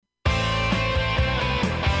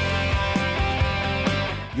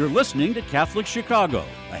You're listening to Catholic Chicago.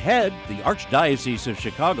 Ahead, the Archdiocese of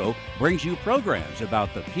Chicago brings you programs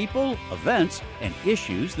about the people, events, and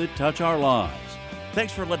issues that touch our lives.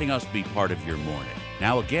 Thanks for letting us be part of your morning.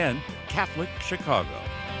 Now again, Catholic Chicago.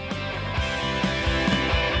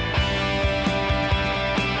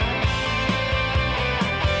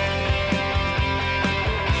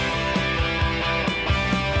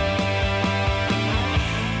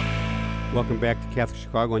 Welcome back to Catholic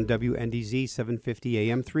Chicago on WNDZ 750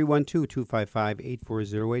 AM,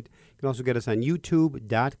 312-255-8408. You can also get us on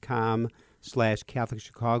youtube.com/Catholic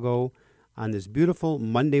Chicago on this beautiful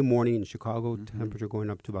Monday morning in Chicago, temperature going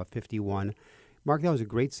up to about 51. Mark, that was a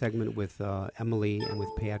great segment with Emily and with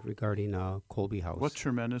Pat regarding Colby House. What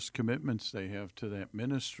tremendous commitments they have to that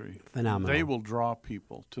ministry. Phenomenal. They will draw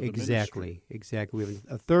people to the ministry. Exactly. We have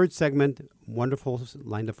a third segment, wonderful,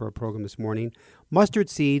 lined up for our program this morning. Mustard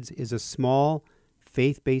Seeds is a small,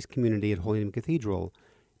 faith-based community at Holy Name Cathedral.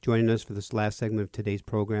 Joining us for this last segment of today's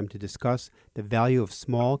program to discuss the value of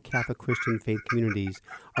small Catholic Christian faith communities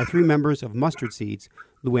are three members of Mustard Seeds,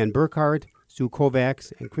 Luann Burkhardt, Sue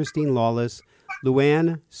Kovacs, and Christine Lawless.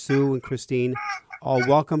 Luann, Sue, and Christine, all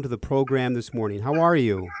welcome to the program this morning. How are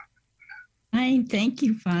you? Fine, thank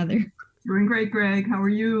you, Father. Doing great, Greg. How are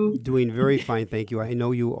you? Doing very fine, thank you. I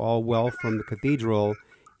know you all well from the cathedral.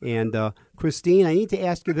 And Christine, I need to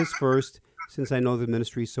ask you this first, since I know the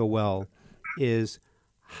ministry so well, is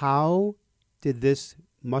how did this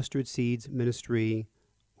Mustard Seeds ministry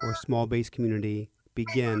or small base community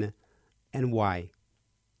begin, and why?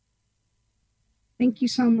 Thank you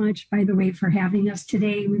so much, by the way, for having us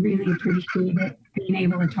today. We really appreciate it, being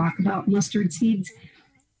able to talk about Mustard Seeds.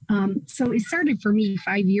 So it started for me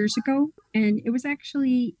 5 years ago, and it was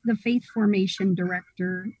actually the faith formation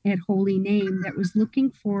director at Holy Name that was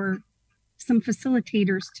looking for some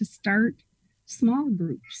facilitators to start small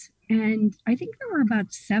groups. And I think there were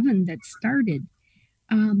about 7 that started.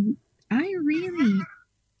 I really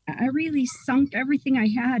sunk everything I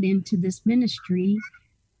had into this ministry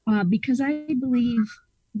because I believe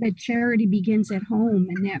that charity begins at home,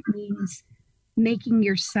 and that means making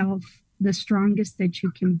yourself the strongest that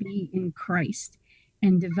you can be in Christ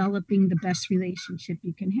and developing the best relationship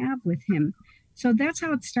you can have with Him. So that's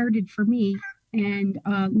how it started for me. And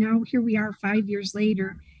now here we are 5 years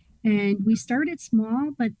later, and we started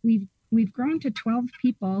small, but we've grown to 12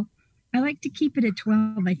 people. I like to keep it at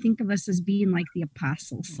 12. I think of us as being like the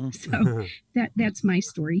apostles. So that's my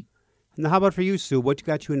story. Now, how about for you, Sue? What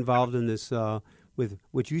got you involved in this with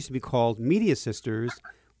what used to be called Media Sisters,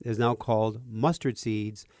 is now called Mustard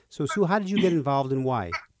Seeds? So, Sue, how did you get involved and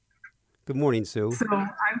why? Good morning, Sue. So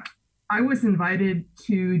I was invited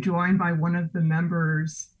to join by one of the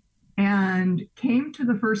members and came to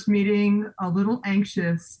the first meeting a little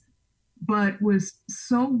anxious, but was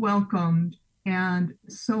so welcomed and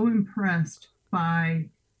so impressed by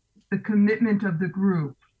the commitment of the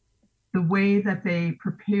group, the way that they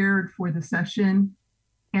prepared for the session,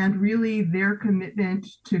 and really their commitment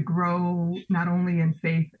to grow not only in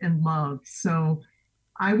faith and love. So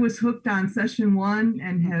I was hooked on session 1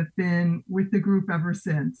 and have been with the group ever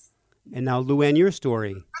since. And now, Luann, your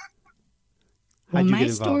story. Well, my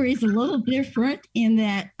story is a little different in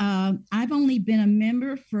that I've only been a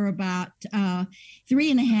member for about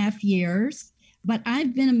 3.5 years, but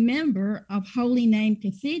I've been a member of Holy Name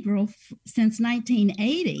Cathedral since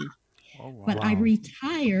 1980. Oh, wow. But I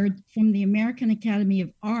retired from the American Academy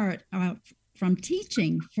of Art from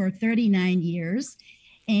teaching for 39 years.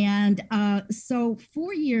 And so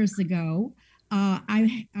 4 years ago,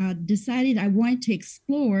 I decided I wanted to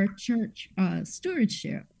explore church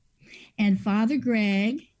stewardship. And Father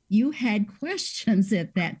Greg, you had questions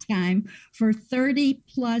at that time for 30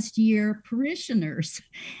 plus year parishioners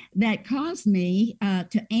that caused me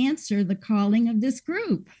to answer the calling of this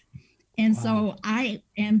group. And so I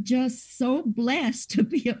am just so blessed to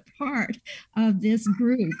be a part of this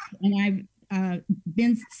group. And I've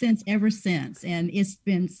been ever since. And it's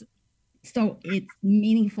been it's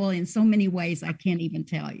meaningful in so many ways I can't even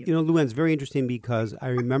tell you. You know, Luann, it's very interesting because I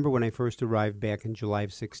remember when I first arrived back in July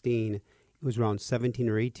of 16, it was around 17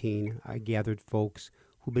 or 18, I gathered folks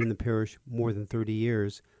who've been in the parish more than 30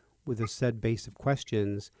 years with a set base of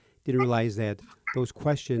questions. Didn't realize that those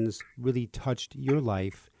questions really touched your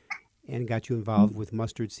life and got you involved with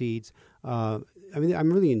Mustard Seeds. I'm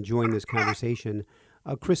really enjoying this conversation.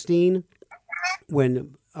 Christine,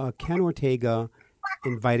 when Ken Ortega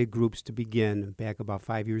invited groups to begin back about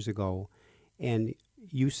 5 years ago, and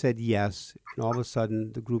you said yes, and all of a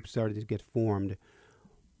sudden the group started to get formed,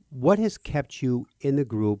 what has kept you in the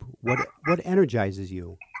group? What energizes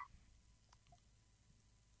you?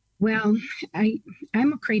 Well,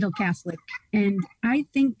 I'm a cradle Catholic, and I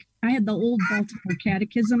think I had the old Baltimore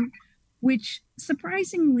Catechism, which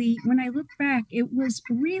surprisingly, when I look back, it was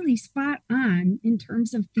really spot on in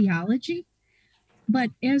terms of theology.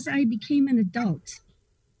 But as I became an adult,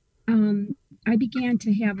 I began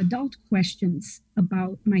to have adult questions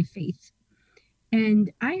about my faith.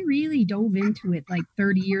 And I really dove into it like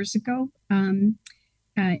 30 years ago.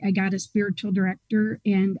 I got a spiritual director,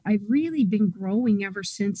 and I've really been growing ever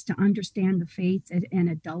since to understand the faith at an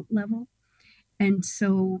adult level. And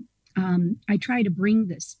so I try to bring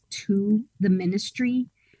this to the ministry.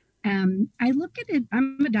 I look at it,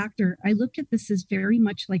 I'm a doctor. I look at this as very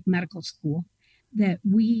much like medical school, that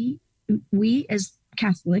we as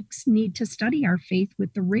Catholics need to study our faith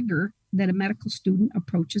with the rigor that a medical student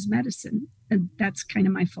approaches medicine. And that's kind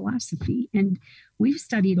of my philosophy. And we've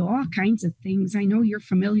studied all kinds of things. I know you're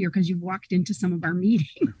familiar because you've walked into some of our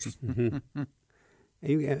meetings.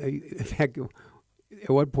 In fact, at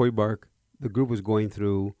one point, Mark, the group was going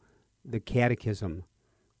through the catechism.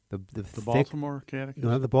 The Baltimore catechism?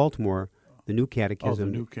 No, the Baltimore, the new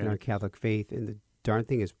catechism, the new in our Catholic faith. And the darn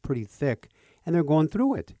thing is pretty thick. And they're going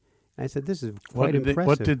through it. And I said, this is quite impressive.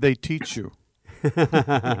 What did they teach you?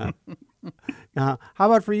 How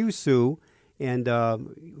about for you, Sue? And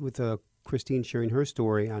with Christine sharing her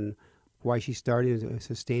story on why she started and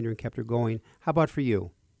sustained her and kept her going. How about for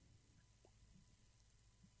you?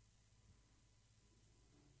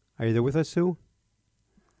 Are you there with us, Sue?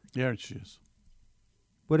 Yeah, she is.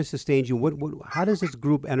 What has sustained you? How does this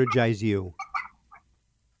group energize you?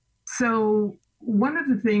 So one of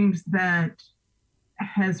the things that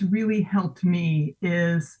has really helped me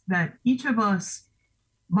is that each of us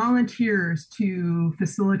volunteers to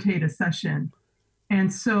facilitate a session.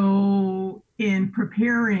 And so in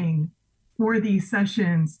preparing for these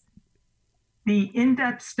sessions, the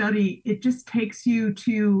in-depth study, it just takes you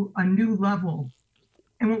to a new level.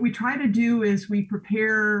 And what we try to do is we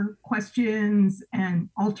prepare questions and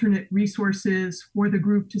alternate resources for the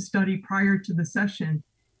group to study prior to the session.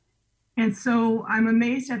 And so I'm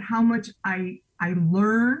amazed at how much I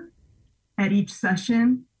learn at each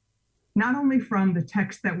session, not only from the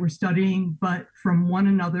text that we're studying, but from one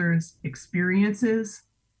another's experiences.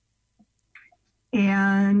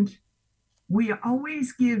 And we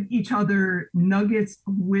always give each other nuggets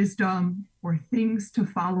of wisdom or things to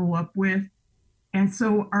follow up with. And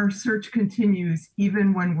so our search continues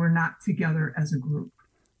even when we're not together as a group.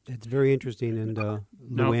 It's very interesting. And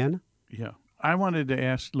Luann? Yeah. I wanted to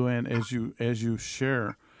ask Luann, as you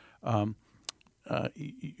share,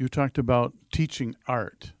 you talked about teaching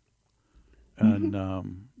art.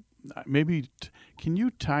 And maybe can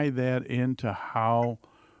you tie that into how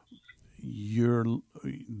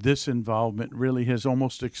this involvement really has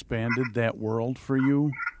almost expanded that world for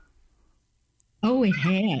you? Oh, it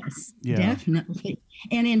has, definitely.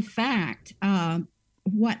 And in fact,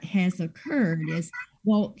 what has occurred is,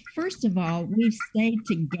 well, first of all, we've stayed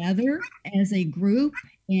together as a group,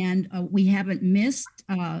 and we haven't missed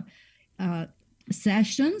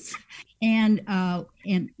sessions and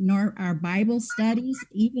nor our Bible studies.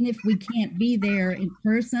 Even if we can't be there in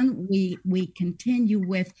person, we continue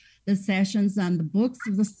with the sessions on the books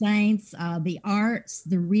of the saints, the arts,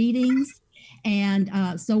 the readings.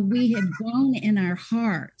 And so we have grown in our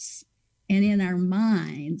hearts and in our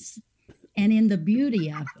minds and in the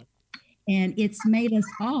beauty of it. And it's made us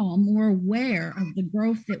all more aware of the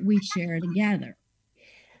growth that we share together.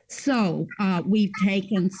 So we've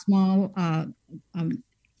taken small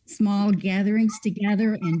gatherings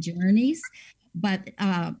together and journeys, but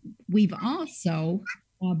we've also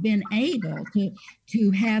been able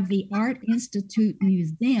to have the Art Institute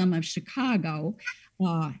Museum of Chicago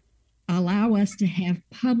allow us to have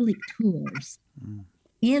public tours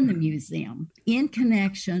in the museum in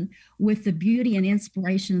connection with the beauty and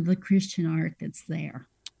inspiration of the Christian art that's there.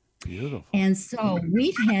 Beautiful. And so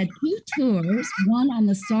we've had 2 tours, one on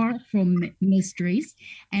the sorrowful mysteries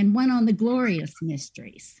and one on the glorious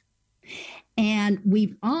mysteries. And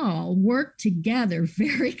we've all worked together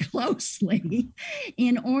very closely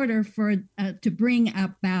in order to bring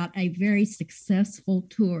about a very successful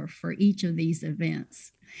tour for each of these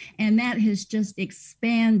events. And that has just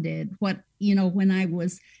expanded when I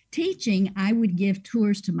was teaching, I would give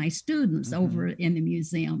tours to my students over in the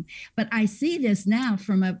museum. But I see this now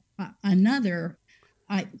from another,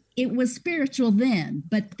 it was spiritual then,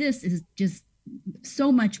 but this is just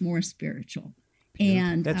so much more spiritual.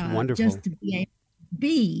 And that's wonderful. Just to be able to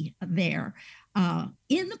be there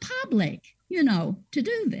in the public, to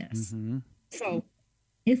do this. Mm-hmm. So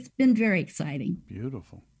it's been very exciting.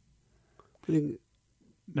 Beautiful.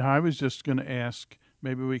 Now, I was just going to ask,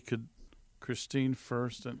 maybe we could Christine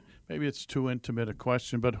first, and maybe it's too intimate a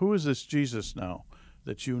question, but who is this Jesus now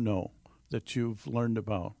that you know, that you've learned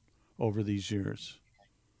about over these years?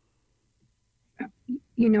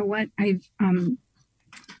 You know what?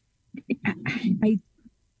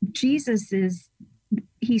 Jesus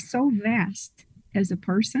he's so vast as a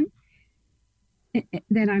person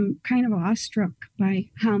that I'm kind of awestruck by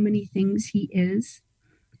how many things he is.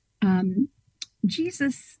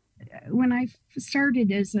 Jesus, when I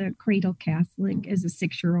started as a cradle Catholic, as a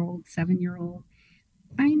 6-year-old, 7-year-old,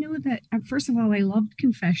 I knew that, first of all, I loved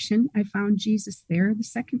confession. I found Jesus there. The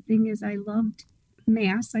second thing is I loved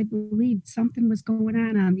Mass. I believed something was going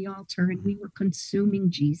on the altar and we were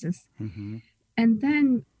consuming Jesus. Mm-hmm. And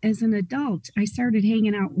then as an adult, I started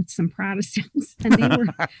hanging out with some Protestants and they were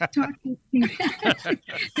talking,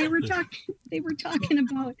 they were talking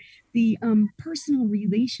about the personal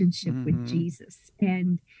relationship with Jesus.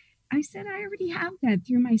 And I said, I already have that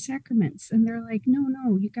through my sacraments. And they're like,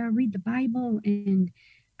 no, you got to read the Bible and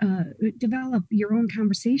develop your own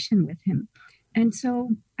conversation with him. And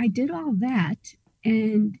so I did all that.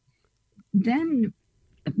 And then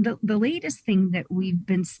the latest thing that we've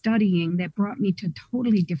been studying that brought me to a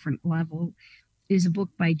totally different level is a book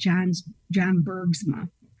by John Bergsma.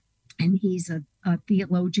 And he's a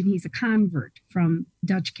theologian. He's a convert from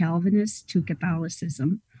Dutch Calvinist to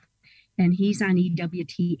Catholicism. And he's on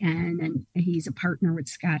EWTN and he's a partner with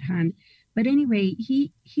Scott Hahn. But anyway,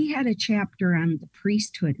 he had a chapter on the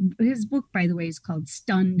priesthood. His book, by the way, is called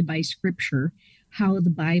Stunned by Scripture: How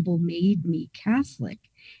the Bible Made Me Catholic.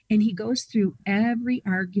 And he goes through every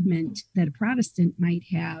argument that a Protestant might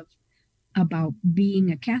have about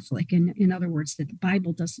being a Catholic. And in other words, that the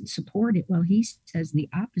Bible doesn't support it. Well, he says the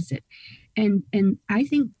opposite. And I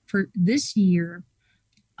think for this year,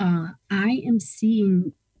 I am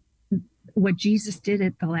seeing what Jesus did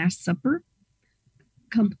at the Last Supper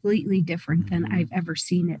completely different than I've ever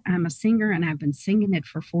seen it. I'm a singer and I've been singing it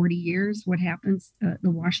for 40 years. What happens,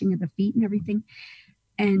 the washing of the feet and everything.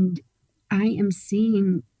 And I am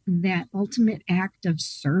seeing that ultimate act of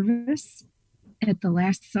service at the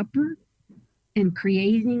Last Supper and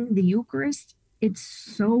creating the Eucharist. It's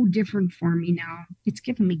so different for me now. It's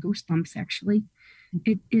giving me goosebumps, actually.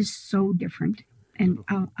 It is so different. And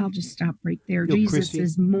I'll just stop right there. Jesus Christine,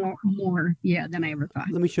 is more than I ever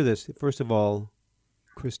thought. Let me share this. First of all,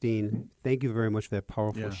 Christine, thank you very much for that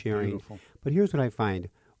powerful sharing. Beautiful. But here's what I find.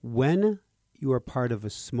 When you are part of a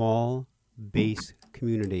small base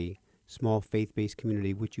community, small faith-based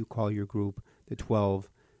community, which you call your group, the 12,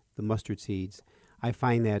 the Mustard Seeds, I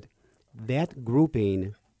find that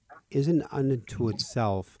grouping isn't unto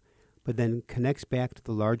itself, but then connects back to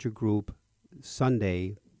the larger group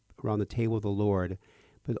Sunday around the table of the Lord.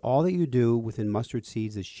 But all that you do within Mustard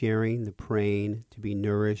Seeds, the sharing, the praying, to be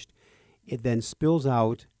nourished, it then spills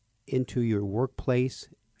out into your workplace,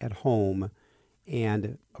 at home,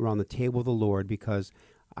 and around the table of the Lord, because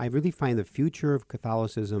I really find the future of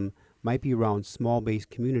Catholicism might be around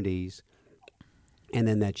small-based communities, and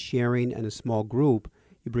then that sharing and a small group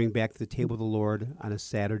you bring back to the table of the Lord on a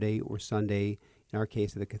Saturday or Sunday, in our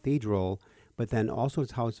case at the cathedral, but then also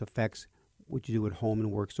it's how it affects what you do at home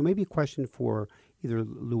and work. So maybe a question for either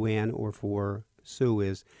Luann or for Sue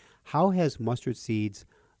is, how has Mustard Seeds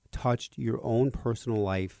touched your own personal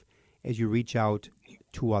life as you reach out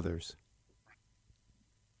to others?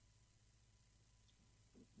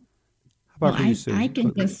 How about for you, Sue? I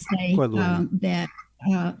can just say that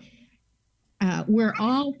we're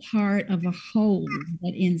all part of a whole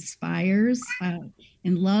that inspires and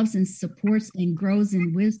loves and supports and grows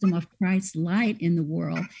in wisdom of Christ's light in the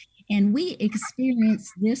world. And we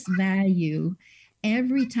experience this value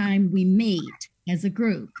every time we meet as a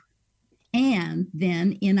group. And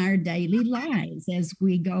then in our daily lives as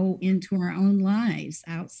we go into our own lives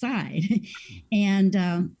outside. And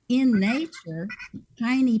in nature,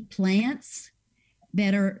 tiny plants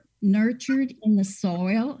that are nurtured in the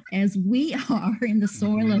soil as we are in the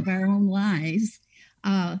soil of our own lives.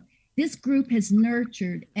 This group has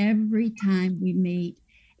nurtured every time we meet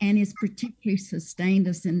and has particularly sustained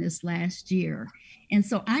us in this last year. And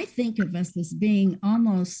so I think of us as being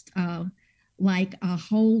almost like a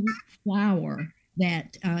whole flower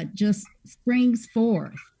that just springs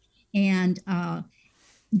forth. And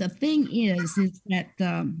the thing is that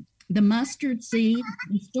the mustard seed,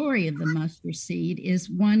 the story of the mustard seed is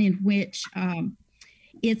one in which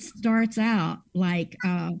it starts out like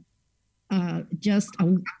just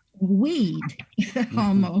a weed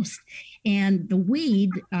almost. And the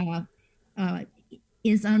weed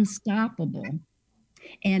is unstoppable.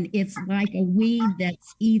 And it's like a weed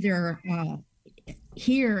that's either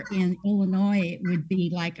here in Illinois, it would be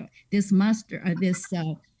like this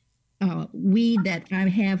weed that I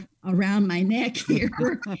have around my neck here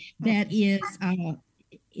that is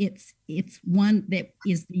it's one that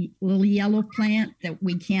is the little yellow plant that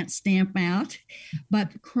we can't stamp out,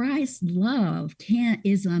 but Christ's love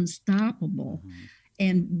is unstoppable. Mm-hmm.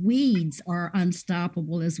 And weeds are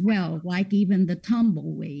unstoppable as well, like even the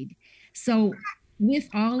tumbleweed. So with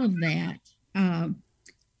all of that,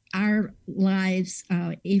 our lives,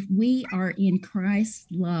 if we are in Christ's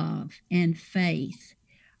love and faith,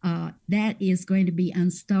 that is going to be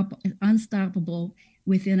unstoppable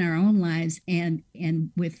within our own lives and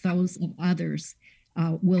with those of others.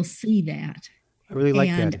 We'll see that. I really like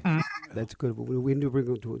that. That's good. We need to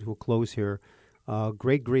bring it to a close here.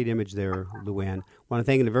 Great image there, Luann. I want to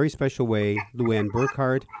thank in a very special way Luann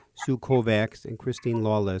Burkhardt, Sue Kovacs, and Christine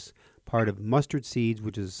Lawless, part of Mustard Seeds,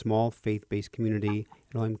 which is a small faith-based community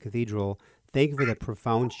at Elohim Cathedral. Thank you for that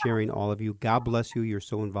profound sharing, all of you. God bless you. You're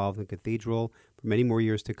so involved in Cathedral for many more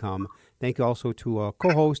years to come. Thank you also to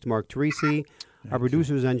co-host Mark Teresi, our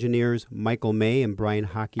producers and engineers, Michael May and Brian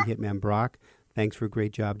Hockey Hitman Brock. Thanks for a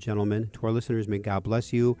great job, gentlemen. To our listeners, may God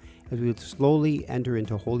bless you. As we slowly enter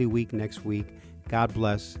into Holy Week next week, God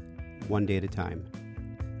bless, one day at a time.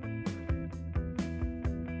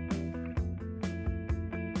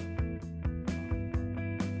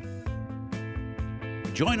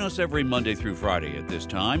 Join us every Monday through Friday at this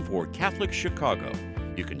time for Catholic Chicago.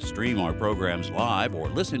 You can stream our programs live or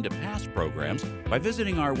listen to past programs by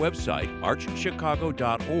visiting our website,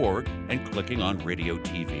 archchicago.org, and clicking on Radio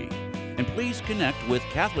TV. And please connect with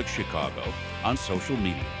Catholic Chicago on social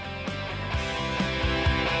media.